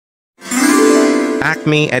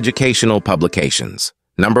Acme Educational Publications.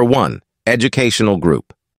 Number 1. Educational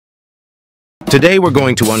Group. Today we're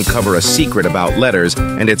going to uncover a secret about letters,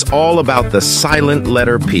 and it's all about the silent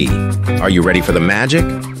letter P. Are you ready for the magic?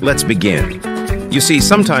 Let's begin. You see,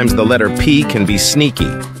 sometimes the letter P can be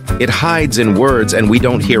sneaky. It hides in words and we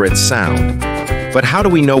don't hear its sound. But how do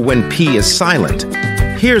we know when P is silent?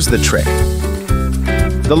 Here's the trick.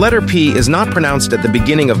 The letter P is not pronounced at the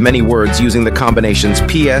beginning of many words using the combinations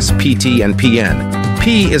PS, PT, and PN.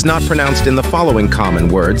 P is not pronounced in the following common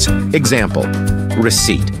words. Example: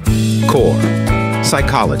 receipt, core,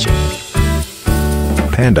 psychology.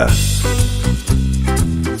 Panda.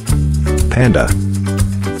 Panda.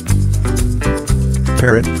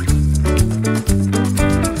 Parrot.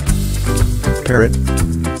 Parrot.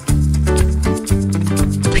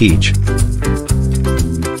 Peach.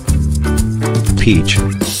 Peach.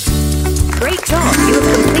 Great job! You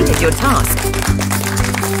have completed your task.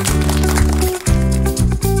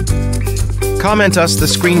 Comment us the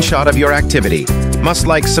screenshot of your activity. Must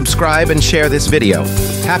like, subscribe, and share this video.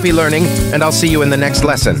 Happy learning, and I'll see you in the next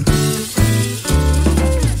lesson.